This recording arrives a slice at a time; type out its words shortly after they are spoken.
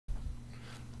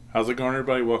How's it going,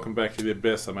 everybody? Welcome back to the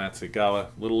Abyss. I'm at Segala. A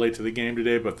little late to the game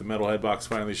today, but the Metalheadbox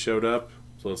finally showed up.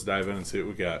 So let's dive in and see what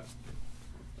we got.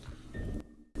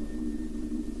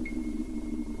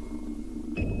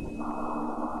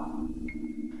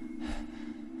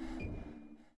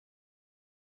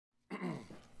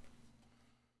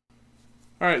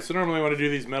 Alright, so normally when I do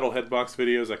these Metalheadbox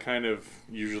videos, I kind of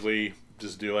usually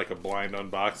just do like a blind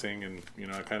unboxing. And,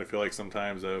 I kind of feel like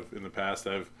sometimes in the past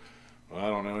I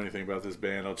don't know anything about this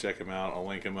band. I'll check them out. I'll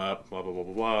link them up. Blah, blah, blah,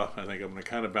 blah, blah. I think I'm going to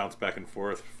kind of bounce back and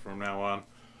forth from now on.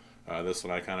 This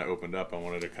one I kind of opened up. I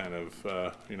wanted to kind of,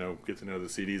 get to know the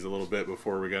CDs a little bit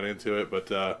before we got into it. But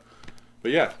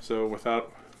yeah, so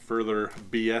without further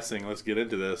BSing, let's get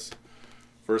into this.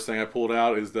 First thing I pulled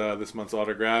out is this month's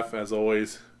autograph. As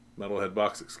always,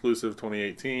 Metalheadbox exclusive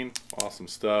 2018. Awesome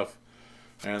stuff.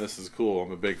 And this is cool.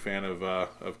 I'm a big fan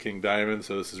of King Diamond,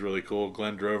 so this is really cool.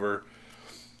 Glenn Drover,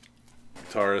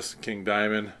 guitarist, King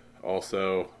Diamond,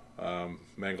 also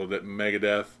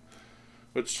Megadeth,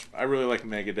 which I really like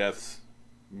Megadeth's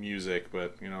music,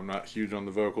 but I'm not huge on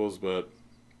the vocals. But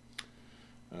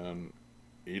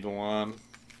Eidolon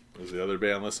is the other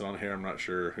band listed on here. I'm not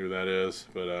sure who that is,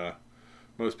 but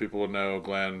most people would know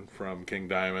Glenn from King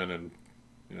Diamond and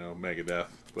Megadeth.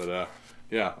 But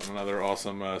yeah, another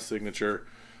awesome signature.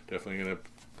 Definitely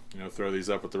gonna throw these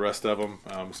up with the rest of them.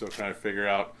 Still trying to figure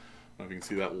out. I don't know if you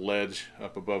can see that ledge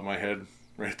up above my head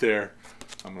right there.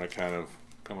 I'm going to kind of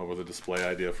come up with a display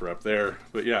idea for up there.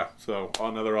 But yeah, so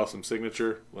another awesome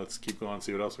signature. Let's keep going and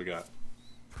see what else we got.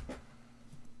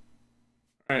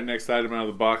 Alright, next item out of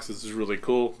the box. This is really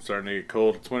cool. Starting to get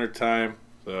cold. It's winter time,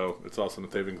 so it's awesome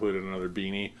that they've included another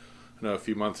beanie. I know a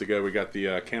few months ago we got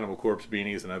the Cannibal Corpse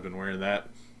beanies, and I've been wearing that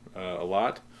a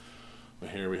lot. But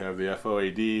here we have the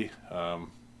FOAD.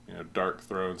 Dark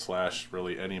Throne /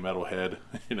 really any metalhead,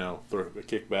 throw a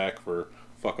kickback for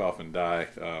Fuck Off and Die.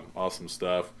 Awesome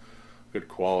stuff. Good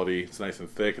quality. It's nice and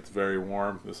thick. It's very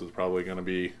warm. This is probably going to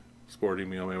be sporting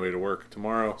me on my way to work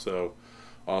tomorrow. So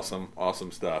awesome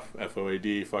stuff.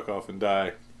 FOAD, Fuck Off and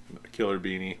Die, killer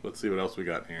beanie. Let's see what else we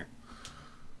got in here.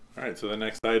 Alright, so the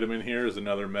next item in here is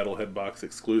another Metalheadbox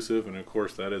exclusive, and of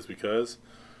course that is because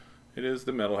it is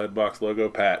the Metalheadbox logo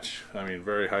patch. I mean,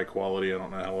 very high quality. I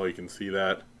don't know how well you can see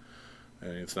that.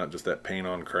 And it's not just that paint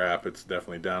on crap, it's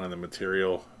definitely down in the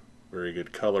material. Very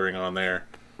good coloring on there.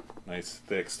 Nice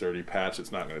thick sturdy patch.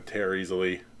 It's not going to tear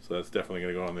easily, so that's definitely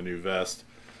going to go on the new vest,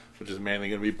 which is mainly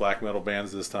going to be black metal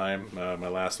bands this time. My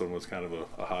last one was kind of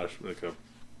a hosh,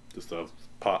 just a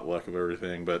potluck of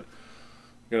everything, but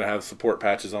I'm going to have support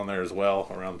patches on there as well,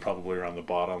 probably around the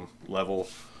bottom level.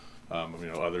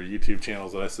 Other YouTube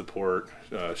channels that I support,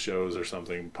 shows or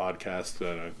something, podcasts.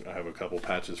 I have a couple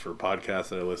patches for podcasts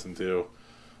that I listen to,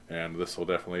 and this will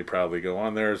definitely probably go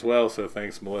on there as well. So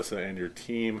thanks, Melissa and your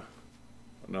team.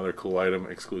 Another cool item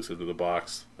exclusive to the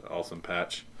box. Awesome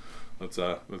patch.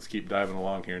 Let's keep diving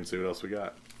along here and see what else we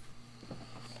got.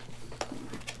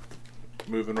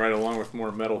 Moving right along with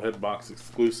more Metalheadbox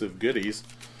exclusive goodies.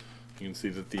 You can see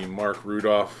that the Mark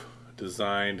Rudolph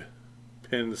designed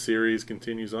pin series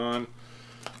continues on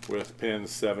with pins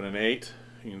 7 and 8.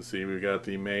 You can see we've got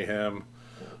the Mayhem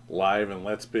Live and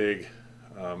Let's Big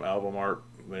album art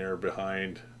there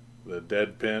behind the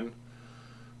dead pin,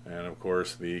 and of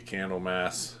course the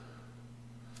Candlemass.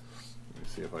 Let me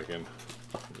see if I can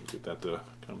get that to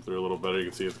come through a little better. You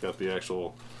can see it's got the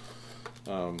actual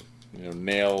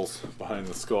nails behind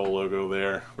the skull logo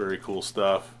there. Very cool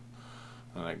stuff.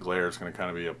 And that glare is going to kind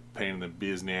of be a pain in the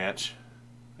biznatch.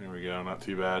 There we go, not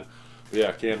too bad. But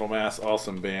yeah, Candlemass,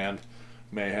 awesome band.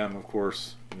 Mayhem, of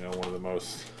course, one of the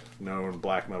most known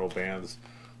black metal bands.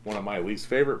 One of my least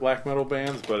favorite black metal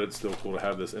bands, but it's still cool to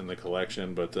have this in the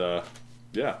collection. But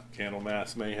yeah,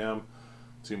 Candlemass, Mayhem,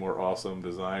 two more awesome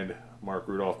designed Mark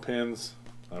Rudolph pins.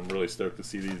 I'm really stoked to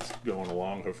see these going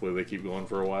along. Hopefully they keep going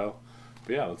for a while.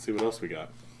 But yeah, let's see what else we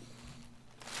got.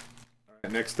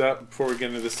 Alright, next up, before we get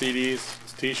into the CDs,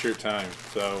 it's t-shirt time.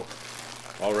 So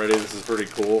already this is pretty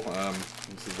cool.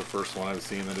 This is the first one I've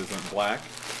seen that isn't black.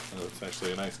 It's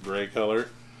actually a nice gray color,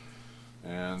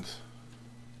 and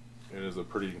it is a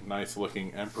pretty nice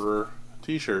looking Emperor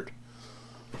t-shirt.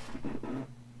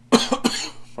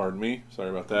 Pardon me, sorry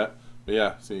about that. But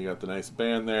yeah, so you got the nice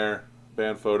band there,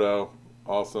 band photo,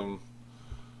 awesome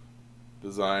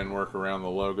design work around the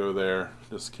logo there,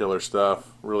 just killer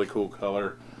stuff, really cool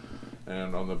color.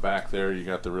 And on the back there you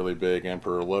got the really big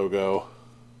Emperor logo.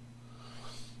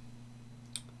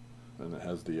 And it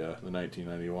has the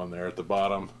 1991 there at the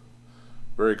bottom.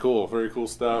 Very cool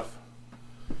stuff.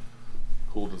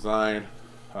 Cool design.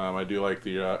 I do like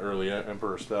the early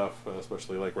Emperor stuff,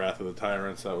 especially like Wrath of the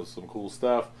Tyrants. That was some cool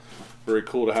stuff. Very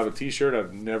cool to have a t-shirt.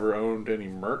 I've never owned any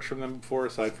merch from them before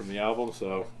aside from the album,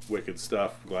 so wicked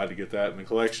stuff. Glad to get that in the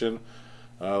collection.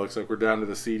 Looks like we're down to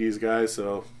the CDs, guys,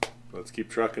 so let's keep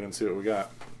trucking and see what we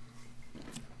got.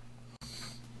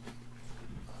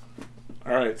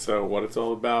 Alright, so what it's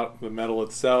all about, the metal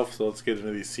itself, so let's get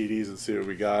into these CDs and see what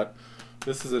we got.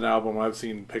 This is an album I've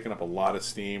seen picking up a lot of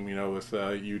steam, you know, with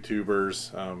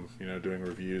YouTubers, you know, doing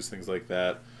reviews, things like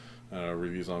that.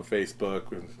 Reviews on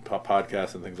Facebook, and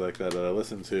podcasts and things like that that I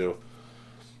listen to.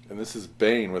 And this is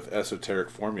Bane with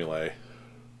Esoteric Formulae.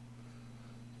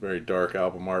 Very dark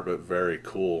album art, but very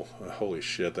cool. Holy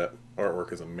shit, that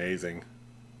artwork is amazing.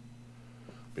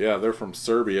 But yeah, they're from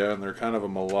Serbia, and they're kind of a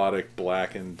melodic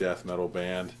black and death metal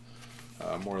band.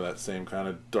 More of that same kind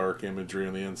of dark imagery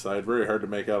on the inside. Very hard to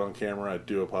make out on camera. I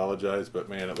do apologize, but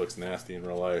man, it looks nasty in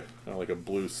real life. Kind of like a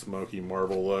blue smoky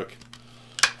marble look.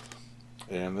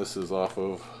 And this is off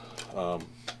of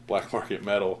Black Market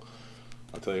Metal.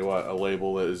 I'll tell you what, a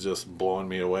label that is just blowing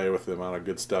me away with the amount of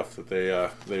good stuff that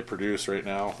they produce right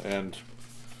now. And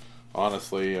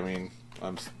honestly, I mean,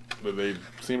 they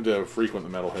seem to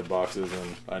frequent the Metalhead boxes,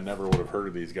 and I never would have heard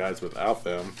of these guys without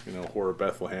them. You know, Horror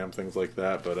Bethlehem, things like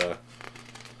that. But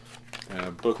and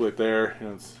a booklet there, you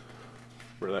know, it's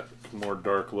for that more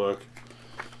dark look,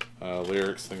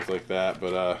 lyrics, things like that.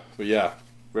 But yeah,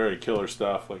 very killer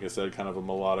stuff. Like I said, kind of a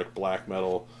melodic black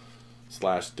metal /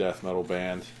 death metal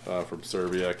band from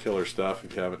Serbia. Killer stuff.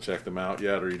 If you haven't checked them out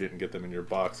yet, or you didn't get them in your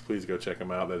box, please go check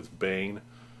them out. That is Bane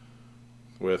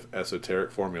with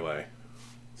Esoteric Formulae.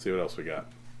 Let's see what else we got.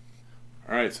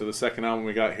 Alright, so the second album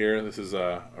we got here, this is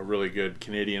a really good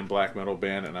Canadian black metal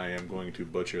band, and I am going to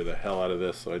butcher the hell out of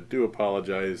this, so I do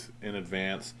apologize in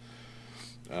advance.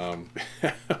 Nij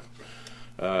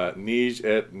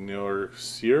et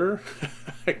Noirceur,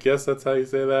 I guess that's how you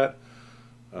say that.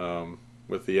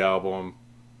 With the album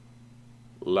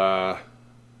La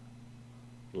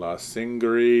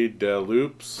Singerie de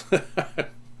Loops.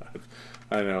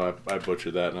 I know I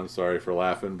butchered that, and I'm sorry for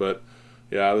laughing, but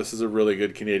yeah, this is a really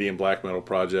good Canadian black metal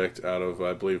project out of,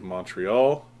 I believe,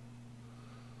 Montreal.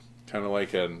 Kind of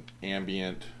like an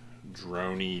ambient,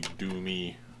 droney,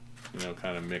 doomy, you know,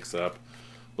 kind of mix up. A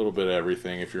little bit of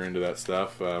everything if you're into that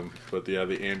stuff. But yeah,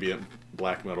 the ambient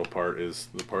black metal part is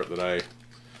the part that I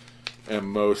am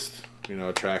most, you know,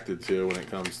 attracted to when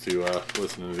it comes to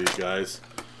listening to these guys.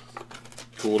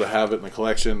 Cool to have it in the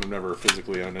collection. I've never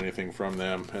physically owned anything from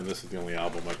them, and this is the only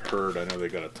album I've heard. I know they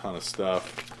got a ton of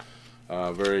stuff.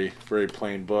 Very, very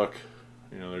plain book.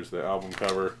 You know, there's the album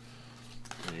cover.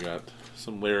 And you got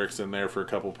some lyrics in there for a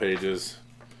couple pages.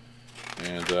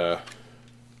 And, yeah,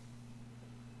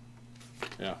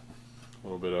 a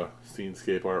little bit of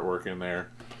scenescape artwork in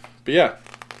there. But yeah,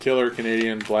 killer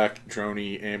Canadian black,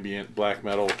 droney, ambient black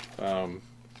metal. I'm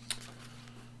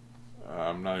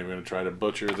not even going to try to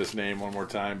butcher this name one more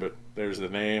time, but there's the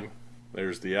name.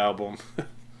 There's the album.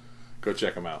 Go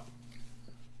check them out.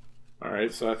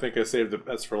 Alright, so I think I saved the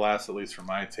best for last, at least for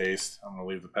my taste. I'm going to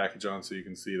leave the package on so you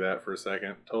can see that for a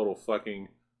second. Total fucking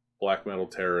black metal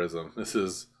terrorism. This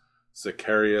is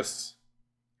Sicarius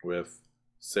with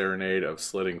Serenade of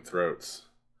Slitting Throats.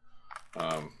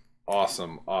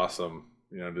 Awesome, awesome.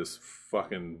 You know, just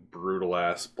fucking brutal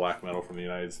ass black metal from the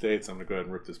United States. I'm going to go ahead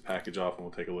and rip this package off and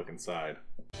we'll take a look inside.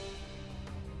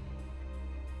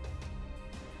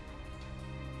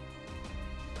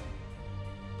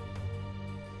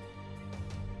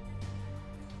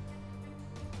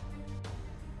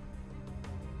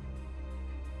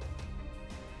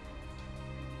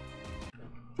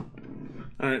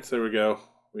 Alright, so there we go.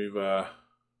 We've got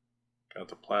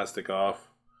the plastic off.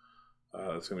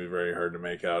 It's going to be very hard to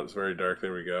make out. It's very dark.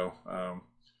 There we go.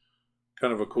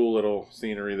 Kind of a cool little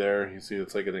scenery there. You see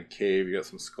it's like in a cave. You got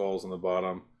some skulls on the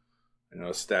bottom. You know,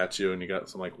 a statue, and you got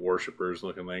some like worshippers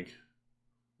looking like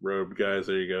robed guys.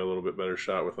 There you go. A little bit better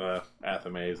shot with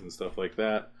athames and stuff like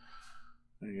that.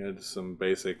 And you got some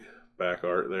basic back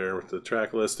art there with the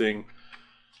track listing.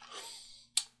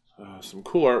 Some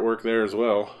cool artwork there as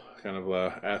well. Kind of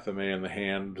athame in the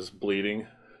hand just bleeding.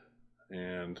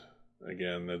 And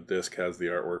again, the disc has the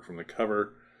artwork from the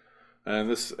cover. And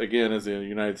this, again, is a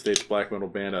United States black metal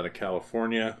band out of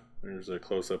California. There's a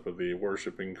close-up of the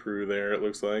worshiping crew there, it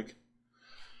looks like.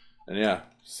 And yeah,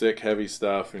 sick, heavy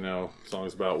stuff, you know,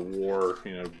 songs about war,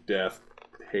 you know, death,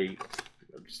 hate,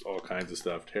 just all kinds of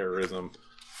stuff, terrorism.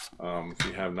 If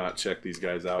you have not checked these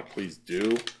guys out, please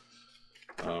do.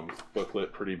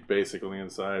 Booklet, pretty basic on the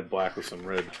inside, black with some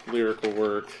red lyrical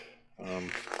work.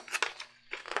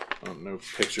 No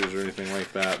pictures or anything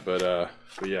like that, but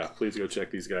yeah, please go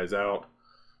check these guys out.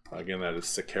 Again, that is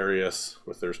Sicarius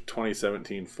with their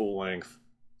 2017 full-length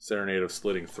Serenade of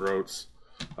Slitting Throats.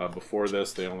 Before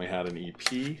this, they only had an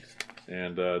EP,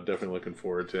 and definitely looking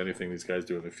forward to anything these guys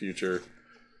do in the future.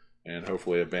 And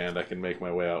hopefully a band I can make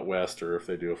my way out west, or if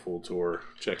they do a full tour,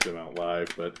 check them out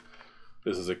live. But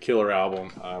this is a killer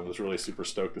album. I was really super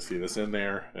stoked to see this in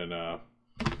there, and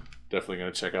definitely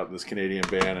going to check out this Canadian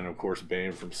band, and of course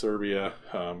Bane from Serbia.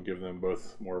 Give them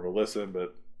both more of a listen,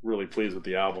 but really pleased with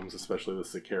the albums, especially the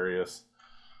Sicarius.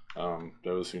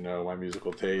 Those who know my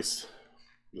musical taste,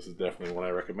 this is definitely one I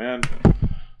recommend.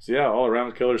 So yeah, all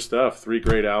around killer stuff. 3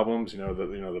 great albums.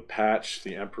 The Patch,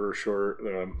 the Emperor short,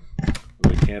 the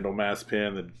Candlemass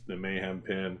pin, the Mayhem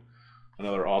pin,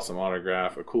 another awesome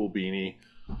autograph, a cool beanie.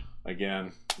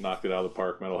 Again, knocked it out of the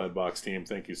park, Metalheadbox team.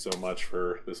 Thank you so much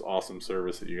for this awesome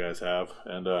service that you guys have.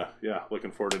 And yeah,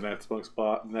 looking forward to next month's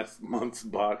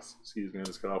box. Excuse me, I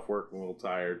just got off work. I'm a little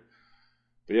tired.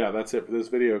 But yeah, that's it for this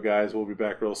video, guys. We'll be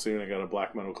back real soon. I got a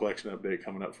black metal collection update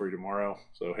coming up for you tomorrow.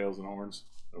 So hails and horns,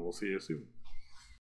 and we'll see you soon.